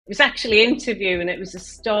It was actually interviewing. It was a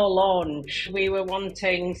store launch. We were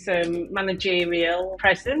wanting some managerial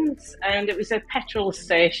presence, and it was a petrol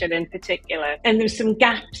station in particular. And there were some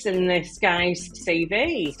gaps in this guy's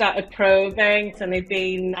CV. Started probing, and he'd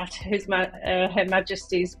been at Her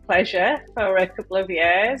Majesty's pleasure for a couple of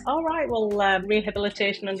years. All right, well,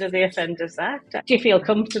 rehabilitation under the Offenders Act. Do you feel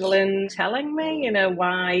comfortable in telling me,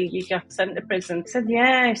 why you got sent to prison? I said,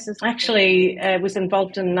 yes. Actually, was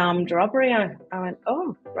involved in an armed robbery. I went,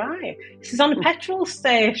 oh, right. This is on a petrol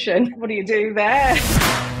station. What do you do there?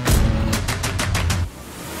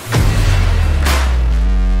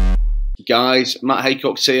 Guys, Matt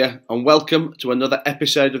Haycox here, and welcome to another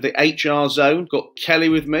episode of the HR Zone. Got Kelly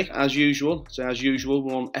with me, as usual. So as usual,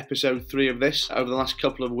 we're on episode 3 of this. Over the last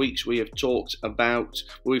couple of weeks, we have talked about,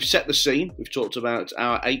 we've set the scene. We've talked about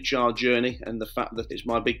our HR journey and the fact that it's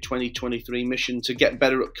my big 2023 mission to get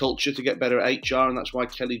better at culture, to get better at HR, and that's why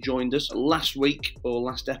Kelly joined us. Last week, or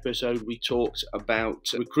last episode, we talked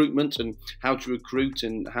about recruitment and how to recruit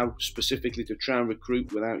and how specifically to try and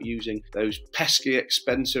recruit without using those pesky,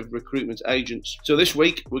 expensive recruitment agents. So this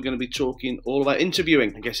week we're going to be talking all about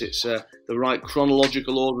interviewing. I guess it's the right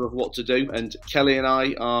chronological order of what to do, and Kelly and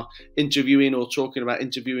I are interviewing or talking about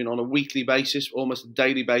interviewing on a weekly basis, almost a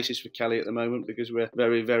daily basis for Kelly at the moment, because we're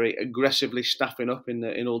very, very aggressively staffing up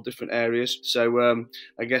in all different areas. So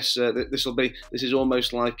I guess this is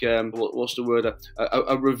almost like what's the word,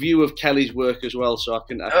 a review of Kelly's work as well, so I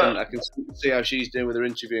can see how she's doing with her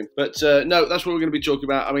interviewing. But no, that's what we're going to be talking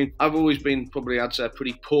about. I mean, I've always been probably, I'd say, a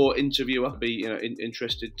pretty poor interviewer. I'd be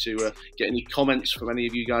interested to get any comments from any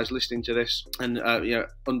of you guys listening to this, and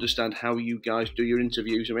understand how you guys do your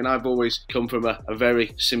interviews. I mean, I've always come from a very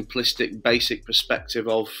simplistic, basic perspective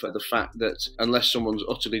of the fact that unless someone's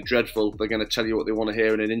utterly dreadful, they're going to tell you what they want to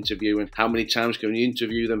hear in an interview. And how many times can you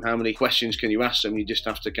interview them? How many questions can you ask them? You just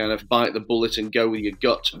have to kind of bite the bullet and go with your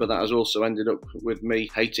gut. But that has also ended up with me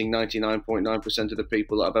hating 99.9% of the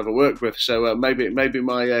people that I've ever worked with. So maybe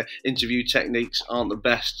my interview techniques aren't the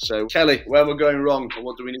best. So Kelly, where we're going wrong, and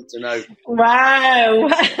what do we need to know? Wow.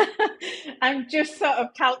 I'm just sort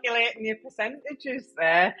of calculating your percentages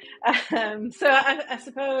there. So I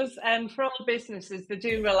suppose for all businesses, they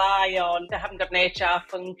do rely on, they haven't got an HR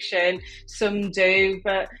function, some do,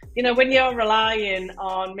 but when you're relying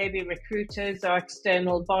on maybe recruiters or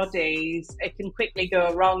external bodies, it can quickly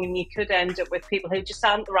go wrong, and you could end up with people who just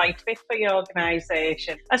aren't the right fit for your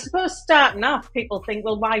organisation. I suppose starting off, people think,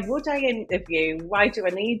 well, why would I interview? Why do I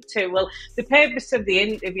need to? Well, the purpose of the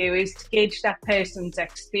interview is to gauge that person's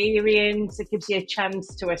experience. It gives you a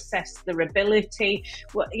chance to assess their ability,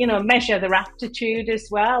 measure their aptitude as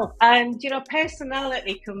well. And,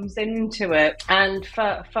 personality comes into it. And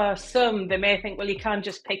for some, they may think, well, you can't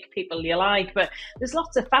just pick people you like, but there's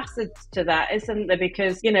lots of facets to that, isn't there?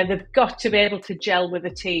 Because, they've got to be able to gel with a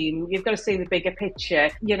team. You've got to see the bigger picture.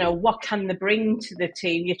 What can they bring to the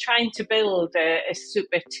team? You're trying to build a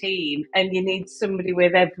super team, and you need somebody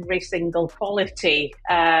with every single quality.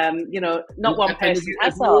 Not one person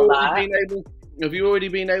has all that. Have you already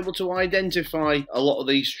been able to identify a lot of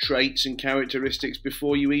these traits and characteristics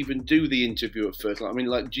before you even do the interview at first? I mean,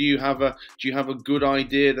 do you have a good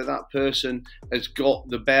idea that person has got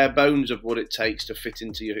the bare bones of what it takes to fit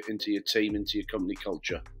into your team, into your company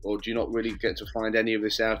culture, or do you not really get to find any of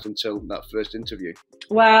this out until that first interview?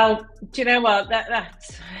 Well, do you know what?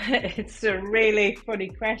 That's it's a really funny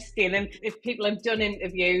question, and if people have done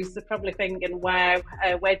interviews, they're probably thinking, "Wow,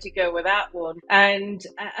 where'd you go with that one?" And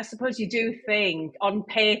I suppose you do think, on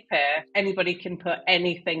paper, anybody can put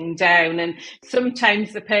anything down, and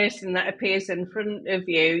sometimes the person that appears in front of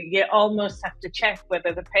you, you almost have to check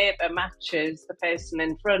whether the paper matches the person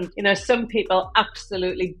in front. Some people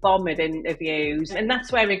absolutely bomb at interviews, and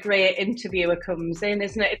that's where a great interviewer comes in,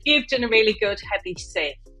 isn't it? If you've done a really good heavy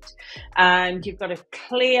sift and you've got a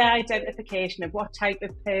clear identification of what type of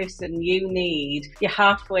person you need, you're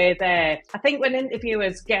halfway there. I think when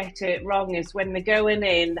interviewers get it wrong is when they're going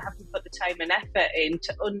in, they haven't put the time and effort in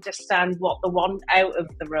to understand what they want out of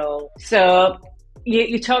the role. So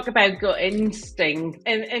you talk about gut instinct,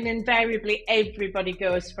 and invariably everybody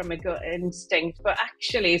goes from a gut instinct, but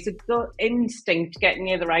actually is a gut instinct getting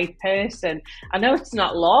you the right person? I know it's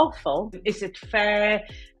not lawful. Is it fair?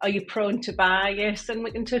 Are you prone to bias? And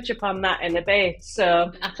we can touch upon that in a bit.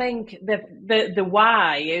 So I think the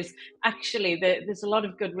why is actually there's a lot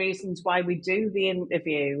of good reasons why we do the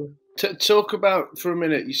interview. Talk about for a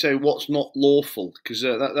minute. You say what's not lawful, because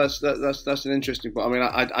that's an interesting point. I mean,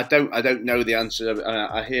 I don't know the answer.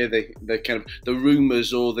 I hear the kind of the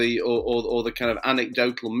rumours or the kind of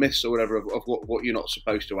anecdotal myths or whatever of what you're not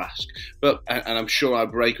supposed to ask. But and I'm sure I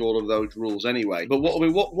break all of those rules anyway. But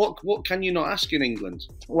what can you not ask in England?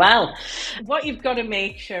 Well, what you've got to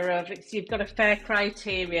make sure of is you've got a fair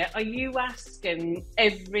criteria. Are you asking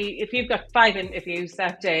if you've got 5 interviews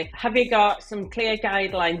that day, have you got some clear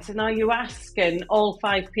guidelines, and are you asking all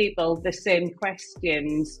 5 people the same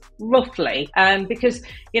questions roughly? Because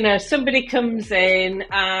somebody comes in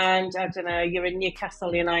and I don't know, you're a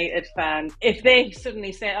Newcastle United fan. If they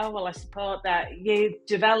suddenly say, "Oh well, I support that," you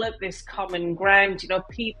develop this common ground.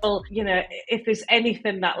 People. If there's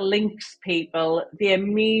anything that links people, they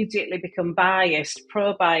immediately become biased,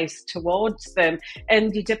 pro-biased towards them,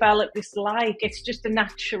 and you develop this like. It's just a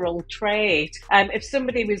natural trait. If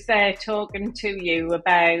somebody was there talking to you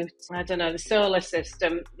about, I don't know, the solar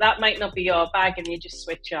system, that might not be your bag, and you just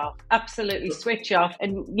switch off. Absolutely switch off,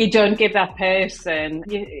 and you don't give that person.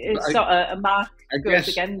 It's sort of a mark goes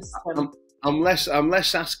against them. I'm less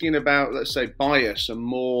asking about, let's say, bias, and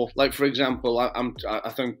more like, for example, I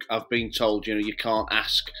think I've been told, you can't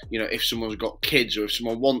ask, if someone's got kids or if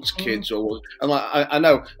someone wants kids, and like I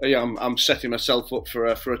know, I'm setting myself up for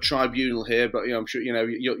a tribunal here, but I'm sure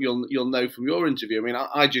you'll know from your interview. I mean,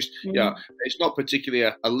 I just it's not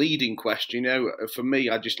particularly a leading question. For me,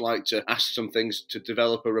 I just like to ask some things to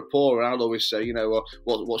develop a rapport. And I'll always say,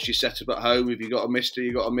 what's your setup at home? Have you got a mister?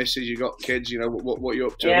 You got a missus? You got kids? What you're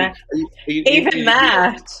up to? Yeah. You're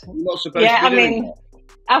not supposed to be doing that.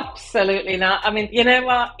 Absolutely not. I mean, you know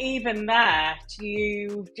what? Even that,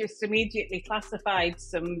 you've just immediately classified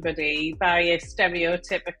somebody by a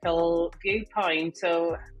stereotypical viewpoint.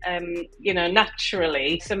 So,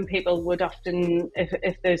 naturally, some people would often,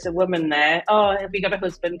 if there's a woman there, "Oh, have you got a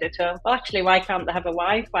husband at home?" Well, actually, why can't they have a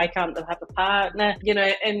wife? Why can't they have a partner?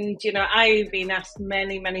 I've been asked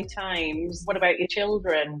many, many times, "What about your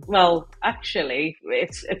children?" Well, actually,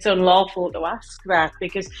 it's unlawful to ask that,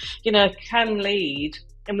 because, it can lead,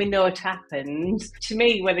 and we know it happens. To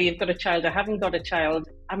me, whether you've got a child or haven't got a child,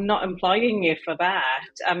 I'm not employing you for that.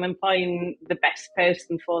 I'm employing the best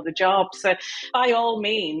person for the job. So by all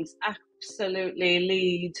means, absolutely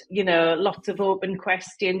lead, lots of open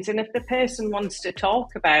questions. And if the person wants to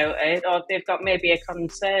talk about it, or if they've got maybe a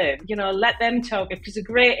concern, let them talk. Because a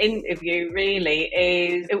great interview really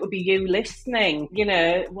is, it would be you listening.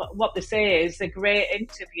 What they say is a great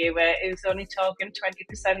interviewer is only talking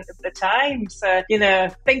 20% of the time. So,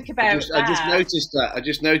 think about that. I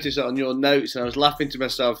just noticed that on your notes, and I was laughing to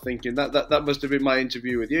myself thinking that must have been my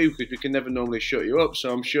interview with you, because we can never normally shut you up.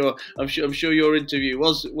 So I'm sure your interview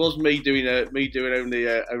was me doing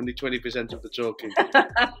only 20% of the talking.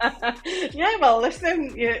 Yeah, well,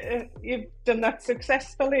 listen, you've done that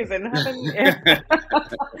successfully, then, haven't you?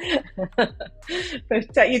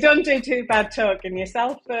 But you don't do too bad talking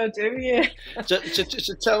yourself, though, do you?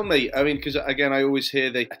 So tell me, I mean, because again, I always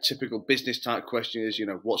hear a typical business type question is,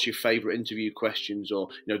 what's your favourite interview questions, or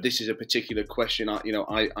this is a particular question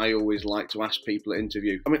I always like to ask people at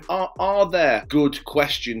interview. I mean, are there good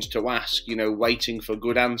questions to ask, waiting for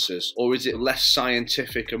good answers? Or is it less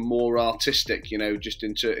scientific and more artistic, just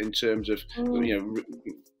in terms of,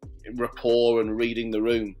 rapport and reading the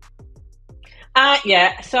room?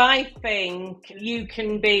 So I think you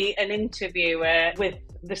can be an interviewer with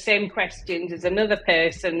the same questions as another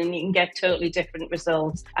person, and you can get totally different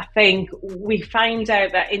results. I think we find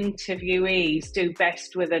out that interviewees do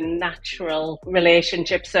best with a natural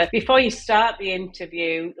relationship. So before you start the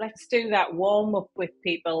interview, let's do that warm up with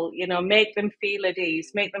people, make them feel at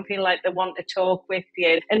ease, make them feel like they want to talk with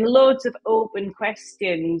you, and loads of open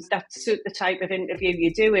questions that suit the type of interview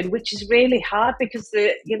you're doing, which is really hard because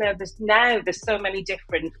there's so many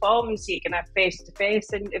different forms. You can have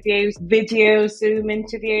face-to-face interviews, video, Zoom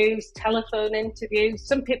interviews, telephone interviews.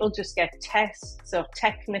 Some people just get tests or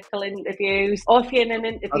technical interviews, or if you're in an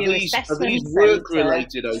interview assessment. Are these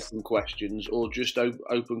work-related open questions, or just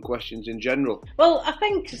open questions in general? Well, I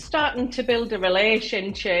think starting to build a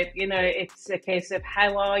relationship, it's a case of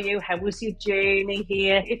how are you? How was your journey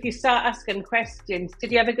here? If you start asking questions,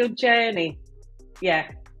 did you have a good journey?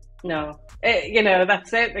 Yeah. No.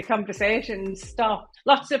 That's it. The conversation stopped.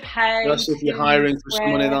 lots of how. That's if you're hiring for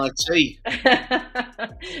someone in IT.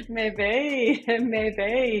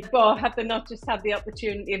 Maybe. But have they not just had the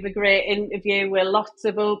opportunity of a great interview with lots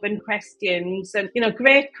of open questions? And,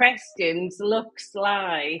 great questions looks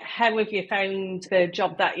like, how have you found the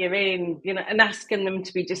job that you're in? And asking them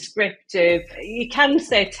to be descriptive. You can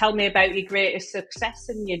say, tell me about your greatest success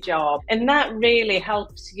in your job. And that really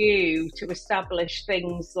helps you to establish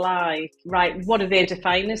things like, right, what do they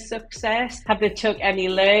define as success? Have they took any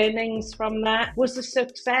learnings from that? Was the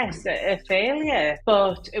success a failure?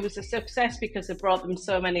 But it was a success because it brought them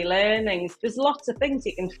so many learnings. There's lots of things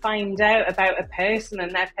you can find out about a person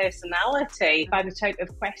and their personality by the type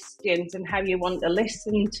of questions and how you want to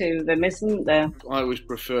listen to them, isn't there? I always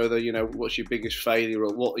prefer what's your biggest failure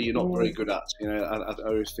or what are you not very good at? I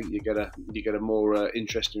always think you get a more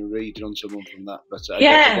interesting read on someone from that. But I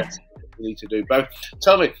guess you need to do both.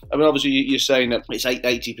 Tell me, obviously you're saying that it's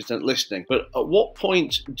 80% listening, but at what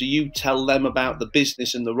point do you tell them about the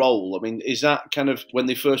business and the role? Is that kind of when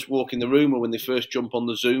they first walk in the room or when they first jump on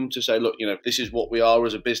the Zoom to say, look, this is what we are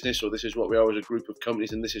as a business, or this is what we are as a group of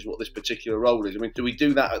companies, and this is what this particular role is? Do we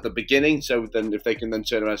do that at the beginning? So then if they can then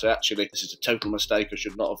turn around and say, actually, this is a total mistake, I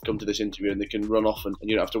should not have come to this interview, and they can run off and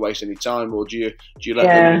you don't have to waste any time? Or do you let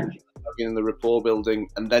them in the rapport building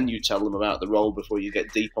and then you tell them about the role before you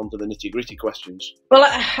get deep onto the nitty-gritty questions? Well,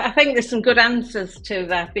 I think there's some good answers to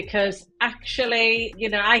that, because actually,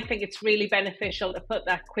 I think it's really beneficial to put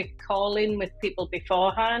that quick call in with people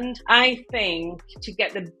beforehand. I think to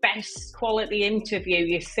get the best quality interview,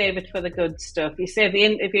 you save it for the good stuff. You save the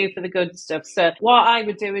interview for the good stuff. So what I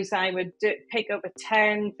would do is I would pick up a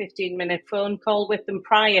 10, 15-minute phone call with them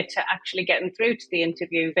prior to actually getting through to the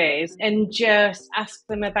interview phase and just ask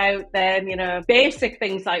them about them, basic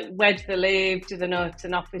things like where do they live, do they know it's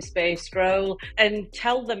an office-based role, and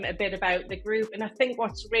tell them a bit about the group. And I think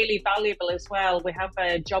what's really valuable as well, we have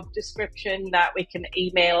a job description that we can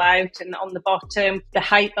email out, and on the bottom, the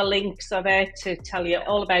hyperlinks are there to tell you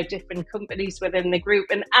all about different companies within the group.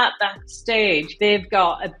 And at that stage, they've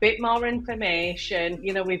got a bit more information.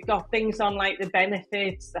 We've got things on like the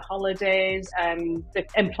benefits, the holidays, the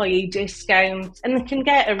employee discounts, and they can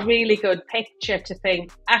get a really good picture to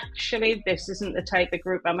think, actually, this isn't the type of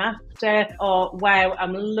group I'm after, or wow,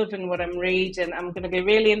 I'm loving what I'm reading, I'm going to be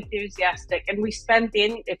really enthusiastic. And we spend the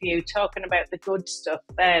interview talking about the good stuff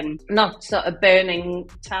then, not sort of burning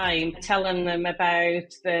time telling them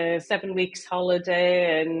about the 7 weeks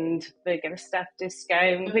holiday and they get a staff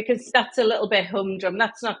discount, because that's a little bit humdrum.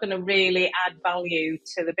 That's not going to really add value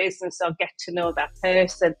to the business or get to know that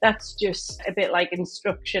person. That's just a bit like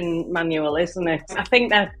instruction manual, isn't it? I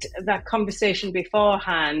think that conversation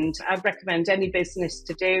beforehand, I'd recommend any business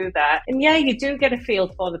to do that. And yeah, you do get a feel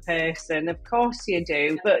for the person, of course you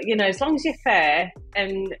do, but as long as you're fair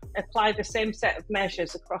and apply the same set of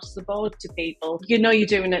measures across the board to people, you're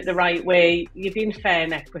doing it the right way, you're being fair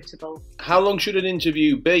and equitable. How long should an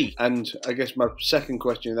interview be? And I guess my second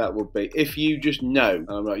question to that would be, if you just know,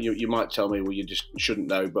 you might tell me, well, you just shouldn't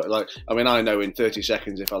know, but I know in 30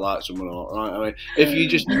 seconds if I like someone or not, right? If you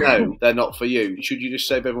just know they're not for you, should you just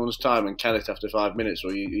save everyone's time and can it after 5 minutes,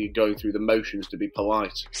 or you're going through the motions to be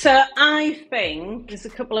polite? So I think there's a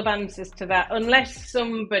couple of answers to that. Unless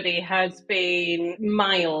somebody has been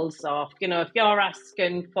miles off, if you're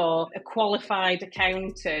asking for a qualified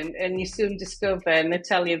accountant and you soon discover and they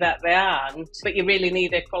tell you that they aren't, but you really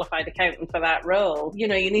need a qualified accountant for that role, you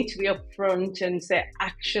need to be upfront and say,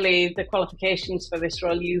 actually, the qualifications for this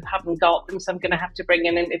role, you haven't got them, so I'm going to have to bring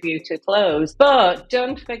an interview to a close. But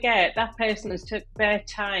don't forget, that person has took their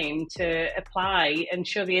time to apply and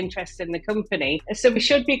show the interest in the company. So we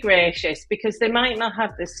should be gracious, because they might not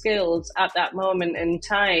have the skills at that moment in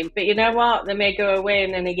time. But you know what? They may go away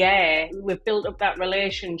and in a year, we've built up that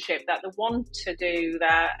relationship that they want to do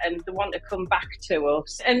that and they want to come back to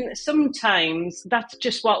us. And sometimes that's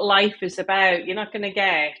just what life is about. You're not going to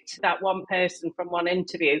get that one person from one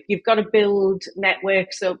interview. You've got to build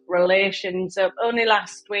networks up, relations up. Only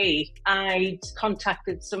last week, I'd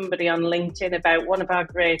contacted somebody on LinkedIn about one of our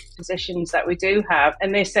great positions that we do have,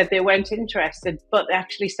 and they said they weren't interested, but they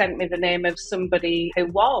actually sent me the name of somebody who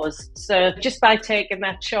was. So just by taking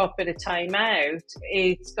that short bit of time out,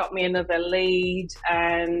 it's got me another lead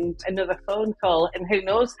and another phone call, and who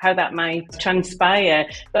knows how that might transpire.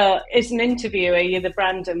 But as an interviewer, you're the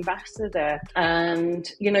brand ambassador, and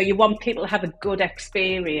you want people to have a good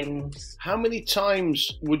experience. How many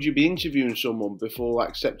times would you be interviewing someone before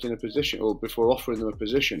accepting a position or before offering them a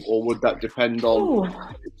position, or would that depend on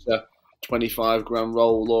 25 grand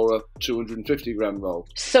role or a 250 grand role?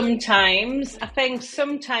 Sometimes. I think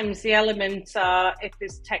sometimes the elements are if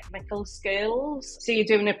there's technical skills. So you're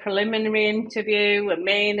doing a preliminary interview, a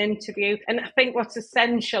main interview. And I think what's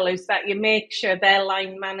essential is that you make sure their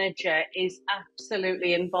line manager is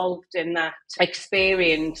absolutely involved in that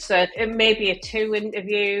experience. So it may be a 2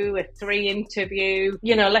 interview, a 3 interview.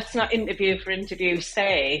 Let's not interview for interview's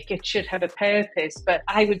sake. It should have a purpose. But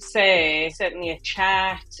I would say certainly a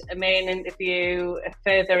chat, a main interview, a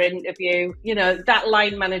further interview. That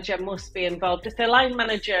line manager must be involved. If the line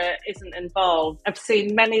manager isn't involved, I've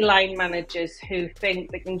seen many line managers who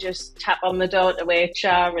think they can just tap on the door to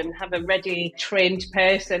HR and have a ready trained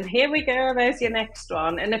person. Here we go, there's your next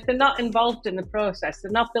one. And if they're not involved in the process,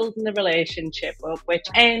 they're not building the relationship up, which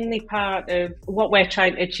any part of what we're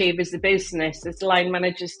trying to achieve as a business, as line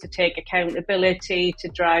managers, to take accountability, to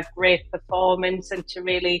drive great performance, and to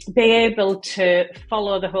really be able to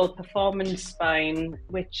follow the whole performance spine,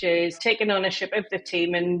 which is taking ownership of the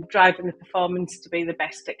team and driving the performance to be the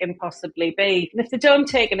best it can possibly be. And if they don't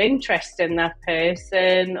take an interest in that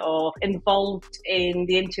person or involved in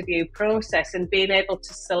the interview process and being able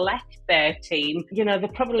to select their team, they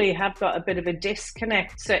probably have got a bit of a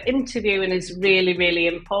disconnect. So interviewing is really, really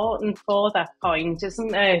important for that point,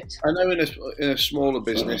 isn't it? I know in a smaller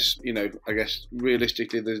business, I guess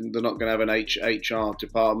realistically they're not going to have an HR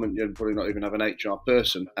department. You'll probably not even have an HR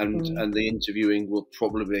person, and the interviewing will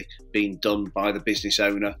probably be done by the business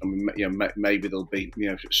owner. I mean, maybe there'll be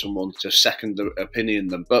someone to second the opinion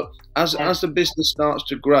them. But as the business starts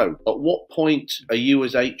to grow, at what point are you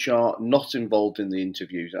as HR not involved in the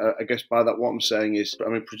interviews? I guess by that what I'm saying is,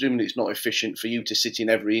 presumably it's not efficient for you to sit in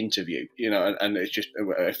every interview, and it's just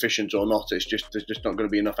efficient or not. It's just there's just not going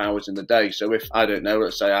to be enough hours in the day. So if I don't know,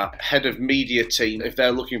 let's say our head of media team, if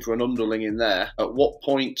they're looking for an underling in there, at what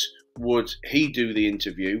point would he do the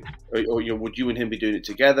interview, or would you and him be doing it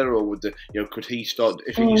together, or would could he start,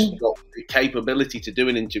 if he's got the capability to do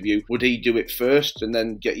an interview, would he do it first and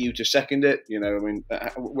then get you to second it?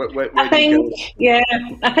 Where I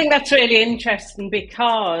think that's really interesting,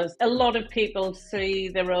 because a lot of people see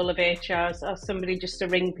the role of HR as somebody just to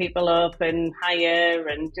ring people up and hire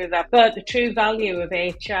and do that. But the true value of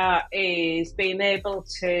HR is being able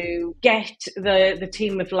to get the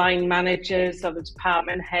team of line managers or the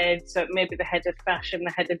department heads, so maybe the head of fashion,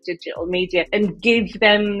 the head of digital media, and give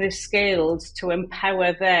them the skills to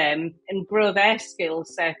empower them and grow their skill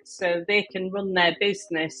sets so they can run their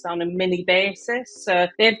business on a mini basis. So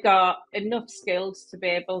they've got enough skills to be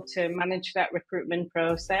able to manage that recruitment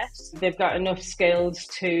process. They've got enough skills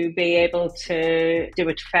to be able to do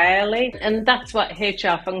it fairly. And that's what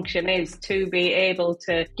HR function is, to be able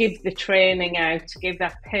to give the training out, to give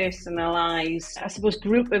that personalised,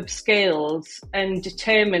 group of skills and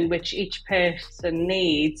determine which each person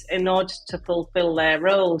needs in order to fulfill their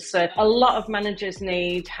roles. So a lot of managers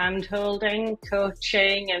need hand-holding,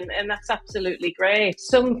 coaching, and that's absolutely great.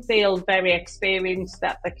 Some feel very experienced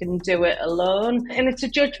that they can do it alone. And it's a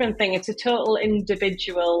judgment thing. It's a total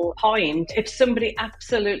individual point. If somebody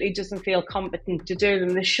absolutely doesn't feel competent to do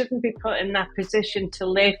them, they shouldn't be put in that position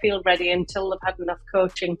till they feel ready, until they've had enough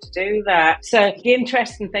coaching to do that. So the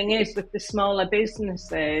interesting thing is, with the smaller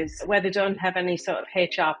businesses where they don't have any sort of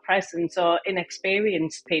HR presence or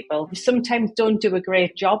inexperienced people, sometimes don't do a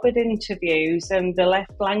great job at interviews, and they're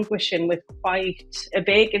left languishing with quite a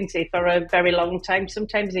vacancy for a very long time,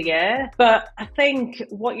 sometimes a year. But I think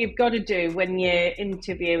what you've got to do when you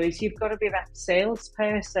interview is you've got to be that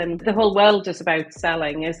salesperson. The whole world is about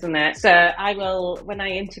selling, isn't it? So when I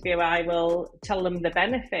interview, I will tell them the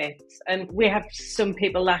benefits. And we have some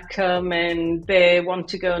people that come and they want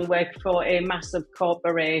to go and work for a massive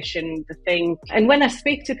corporation, and when I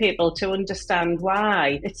speak to people to understand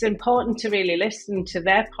why, it's important to really listen to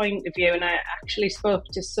their point of view. And I actually spoke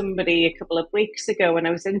to somebody a couple of weeks ago when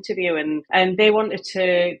I was interviewing, and they wanted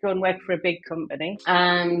to go and work for a big company,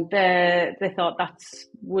 and they thought that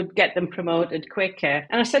would get them promoted quicker.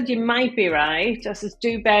 And I said, you might be right. I said,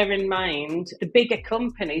 do bear in mind, the bigger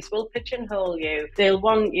companies will pigeonhole you. They'll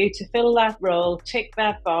want you to fill that role, tick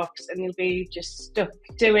that box, and you'll be just stuck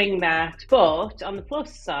doing that. But on the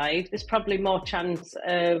plus side, there's probably more chance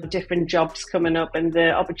of different jobs coming up and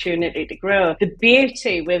the opportunity to grow. The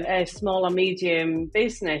beauty with a small or medium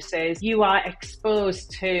business is you are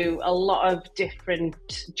exposed to a lot of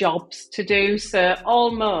different jobs to do. So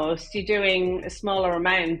almost you're doing a smaller amount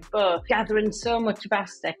amount, but gathering so much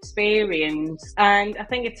vast experience. And I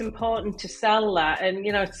think it's important to sell that. And,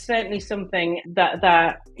 it's certainly something that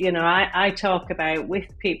I talk about with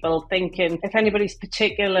people, thinking if anybody's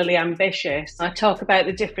particularly ambitious, I talk about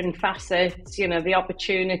the different facets, the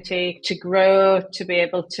opportunity to grow, to be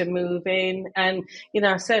able to move in. And,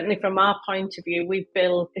 certainly from our point of view, we've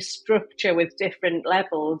built a structure with different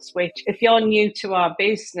levels, which if you're new to our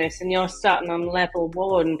business and you're starting on level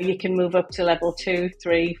 1, you can move up to level 2,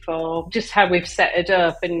 3, 4, just how we've set it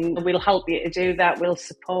up. And we'll help you to do that. We'll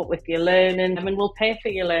support with your learning, and we'll pay for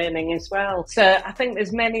your learning as well. So I think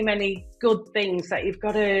there's many, many good things that you've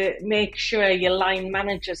got to make sure your line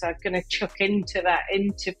managers are going to chuck into that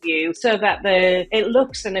interview so that it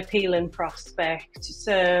looks an appealing prospect.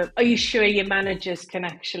 So are you sure your managers can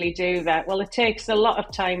actually do that? Well, it takes a lot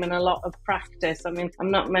of time and a lot of practice. I mean,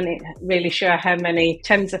 I'm not really sure how many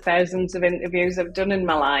tens of thousands of interviews I've done in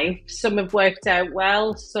my life. Some have worked out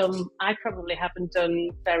well, some I probably haven't done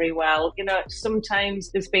very well.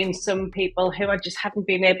 Sometimes there's been some people who I just haven't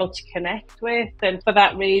been able to connect with, and for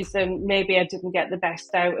that reason maybe I didn't get the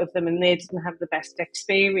best out of them and they didn't have the best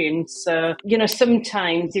experience. So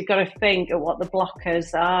sometimes you've got to think of what the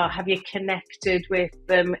blockers are. Have you connected with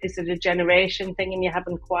them? Is it a generation thing and you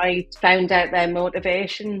haven't quite found out their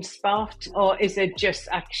motivation spot, or is it just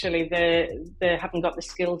actually they haven't got the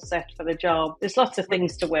skill set for the job? There's lots of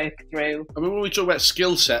things to work through. I mean, when we talk about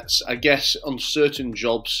skill sets, I guess on certain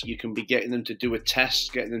jobs you can be getting them to do a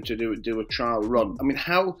test, getting them to do a trial run. I mean,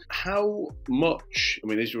 how much, I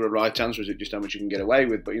mean, is there a right answer? Is it just how much you can get away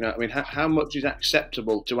with? But, how much is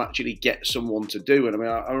acceptable to actually get someone to do? And I mean,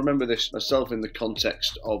 I remember this myself in the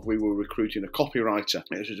context of we were recruiting a copywriter.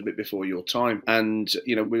 This was a bit before your time. And,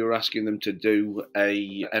 we were asking them to do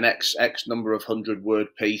an X number of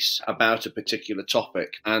 100-word piece about a particular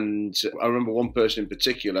topic. And I remember one person in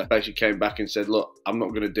particular basically came back and said, look, I'm not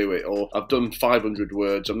going to do it, or I've done 500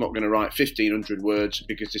 words, I'm not going to write 1,500 words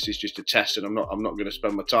because this is just a test and I'm not going to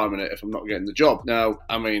spend my time on it if I'm not getting the job. Now,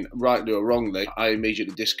 I mean, rightly or wrongly, I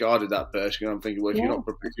immediately discarded that person, and I'm thinking, well, if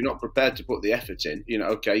you're not prepared to put the effort in,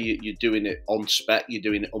 okay, you're doing it on spec, you're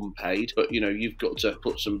doing it unpaid, but you've got to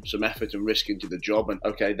put some effort and risk into the job. And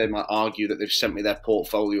okay, they might argue that they've sent me their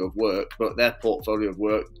portfolio of work, but their portfolio of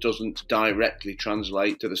work doesn't directly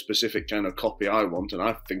translate to the specific kind of copy I want. And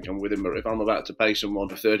I think I'm within my, if I'm about to pay someone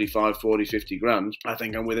for 35, 40, 50 grand, I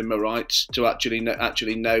think I'm within my rights to actually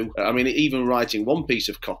know. I mean, even writing one piece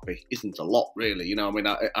of copy isn't a lot, really. I mean,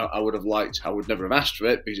 I would have liked, I would never have asked for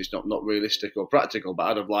it because it's not realistic or practical, but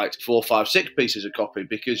I'd have liked 4, 5, 6 pieces of copy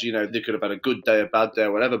because, they could have had a good day, a bad day,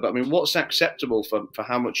 or whatever. But I mean, what's acceptable for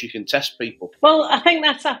how much you can test people? Well, I think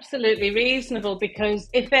that's absolutely reasonable, because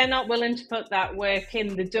if they're not willing to put that work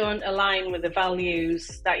in, they don't align with the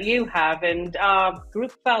values that you have and our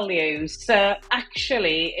group values. So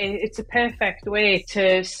actually, it's a perfect way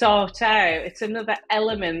to sort out. It's another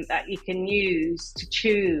element that you can use to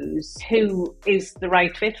choose who is the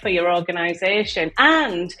right fit for your organisation.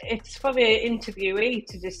 And it's for the interviewee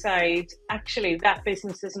to decide, actually, that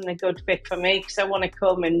business isn't a good fit for me because I want to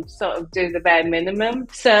come and sort of do the bare minimum.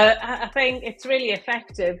 So I think it's really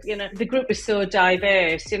effective. The group is so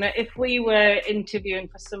diverse. If we were interviewing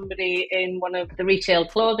for somebody in one of the retail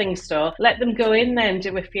clothing store, let them go in there and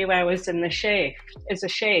do a few hours in the shift as a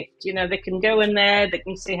shift. They can go in there, they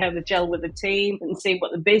can see how they gel with the team and see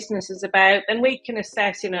what the business is about. Then we can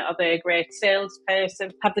assess, are they a great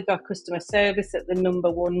salesperson? Have they got customer service at the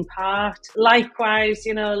number one part? Likewise,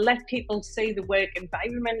 let people see the work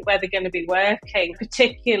environment where they're going to be working.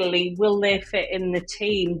 Particularly, will they fit in the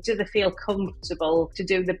team? Do they feel comfortable to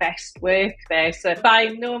do the best work there? So by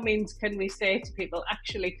no means can we say to people,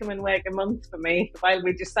 actually, come and work a month for me while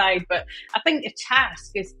we decide. But I think a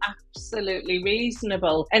task is absolutely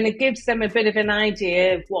reasonable, and it gives them a bit of an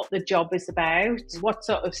idea of what the job is about, what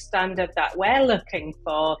sort of standard that we're looking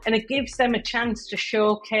for, and it gives them a chance to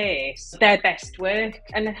showcase their best work,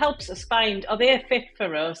 and it helps us find, are they a fit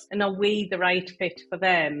for us and are we the right fit for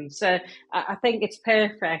them? So I think it's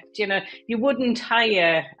perfect. You wouldn't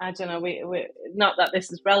hire, I don't know, we not that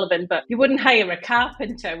this is relevant, but you wouldn't hire a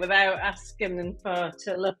carpenter without asking them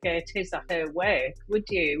to look at his or her work, would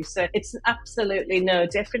you? So it's absolutely no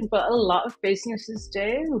different, but a lot of businesses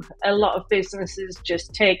do. A lot of businesses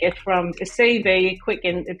just take it from a CV, a quick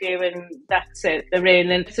interview, and that's it. They're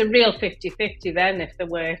in, and it's a real 50-50 then if they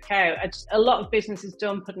work out. A lot of businesses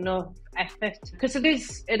don't put enough effort, because it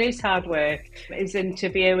is hard work. It's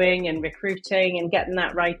interviewing and recruiting and getting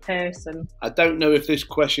that right person. I don't know if this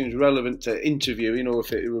question is relevant to interviewing or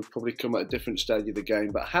if it would probably come at a different stage of the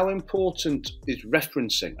game, but how important is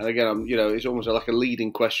referencing? And again, it's almost like a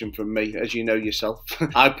leading question from me, as you know yourself.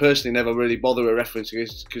 I personally never really bother with referencing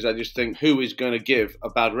because I just think, who is going to give a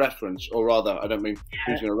bad reference? Or rather, I don't mean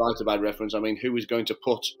who's going to write a bad reference. I mean, who is going to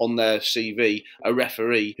put on their CV a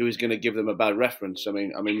referee who is going to give them a bad reference? I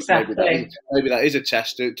mean, exactly. maybe that is a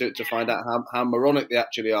test to find out how moronic they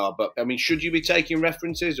actually are. But I mean, should you be taking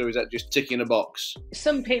references, or is that just ticking a box?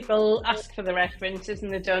 Some people ask for the references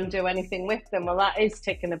and they don't do anything with them. Well, that is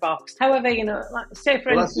ticking a box. However, say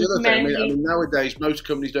for instance, that's the other thing. I mean, nowadays most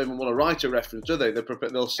companies don't even want to write a reference, do they?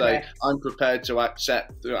 They'll say, correct. I'm prepared to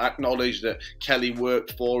acknowledge that Kelly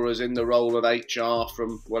worked for us in the role of HR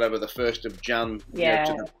from whatever the 1st of Jan. Yeah.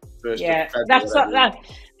 To the 1st of February.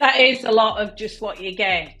 That is a lot of just what you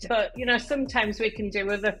get. But, sometimes we can do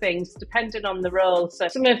other things depending on the role. So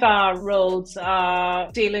some of our roles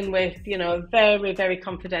are dealing with, very, very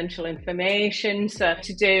confidential information. So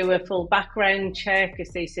to do a full background check, a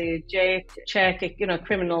CCJ check,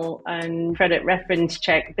 criminal and credit reference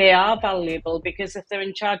check, they are valuable because if they're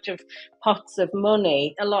in charge of pots of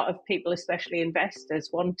money, a lot of people, especially investors,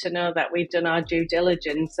 want to know that we've done our due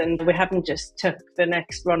diligence and we haven't just took the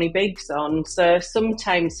next Ronnie Biggs on. So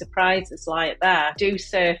sometimes surprises like that do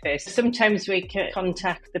surface. Sometimes we can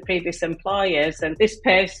contact the previous employers and this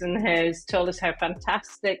person has told us how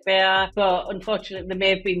fantastic they are, but unfortunately they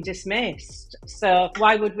may have been dismissed. So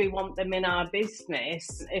why would we want them in our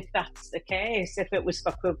business if that's the case? If it was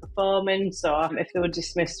for poor performance or if they were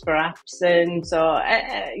dismissed for absence or,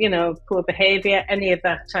 poor behaviour, any of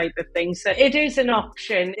that type of thing. So it is an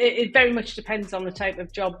option. It very much depends on the type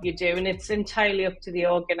of job you do and it's entirely up to the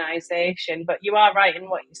organisation. But you are right in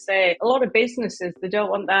what you say. A lot of businesses, they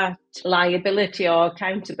don't want that liability or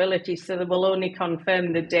accountability, so they will only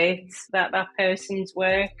confirm the dates that person's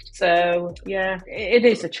worked. So yeah, it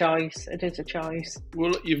is a choice. It is a choice.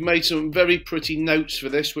 Well, you've made some very pretty notes for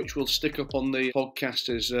this, which we'll stick up on the podcast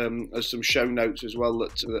as some show notes as well.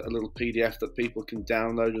 That's a little PDF that people can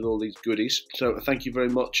download with all these goodies. So thank you very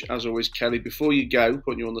much, as always, Kelly. Before you go,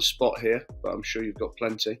 putting you on the spot here, but I'm sure you've got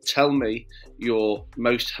plenty. Tell me your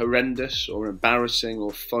most horrendous or embarrassing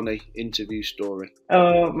or funny interview story.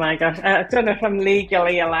 Oh my gosh, I don't know if I'm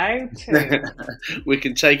legally allowed to. We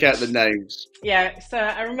can take out the names. Yeah, so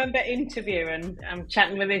I remember interviewing, I'm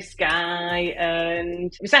chatting with this guy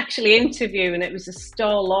and it was actually interviewing, it was a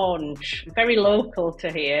store launch, very local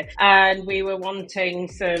to here, and we were wanting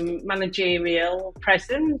some managerial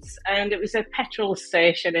presence and it was a petrol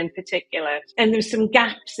station in particular. And there was some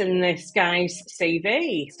gaps in this guy's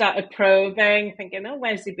CV. Started probing, thinking,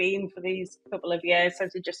 where's he been for these couple of years?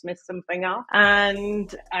 Has he just missed something off?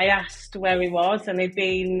 And I asked where he was and he'd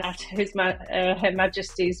been at Her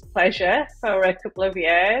Majesty's pleasure for a couple of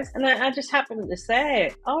years. And I just happened to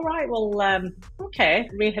say, all right, well, okay,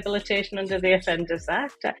 rehabilitation under the Offenders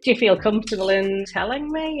Act. Do you feel comfortable in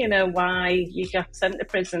telling me, why you got sent to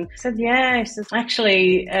prison? I said, yes, I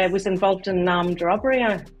actually was involved in an armed robbery.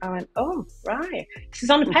 I went, oh, right. This is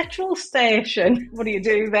on a petrol station. What do you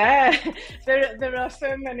do there? There are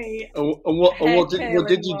so many. And what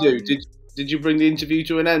did you do? Did you bring the interview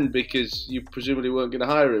to an end because you presumably weren't going to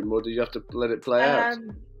hire him, or did you have to let it play out?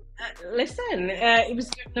 Listen, he was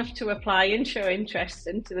good enough to apply and show interest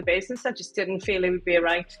into the business. I just didn't feel he would be a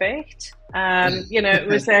right fit.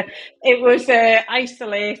 It was a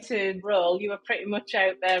isolated role. You were pretty much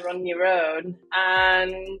out there on your own,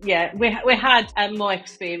 and yeah, we had more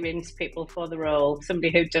experienced people for the role,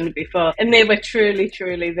 somebody who'd done it before, and they were truly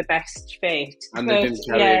the best fit. And they didn't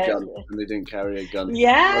carry a gun.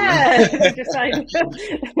 Yeah, they decided.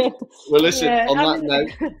 Well, listen.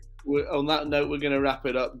 On that note, we're going to wrap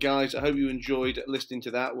it up, guys. I hope you enjoyed listening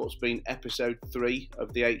to that. What's been episode 3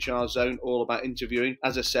 of the HR Zone, all about interviewing.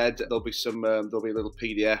 As I said, there'll be a little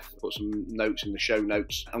PDF, put some notes in the show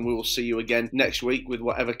notes, and we will see you again next week with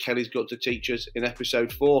whatever Kelly's got to teach us in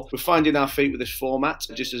episode 4. We're finding our feet with this format,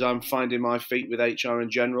 just as I'm finding my feet with HR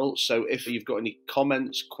in general. So if you've got any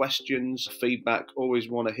comments, questions, feedback, always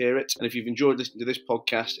want to hear it. And if you've enjoyed listening to this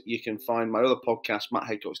podcast, you can find my other podcast, Matt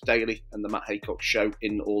Haycox Daily, and the Matt Haycox Show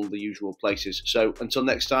in all the usual places. So until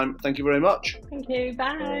next time, thank you very much. Thank you.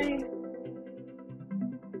 Bye.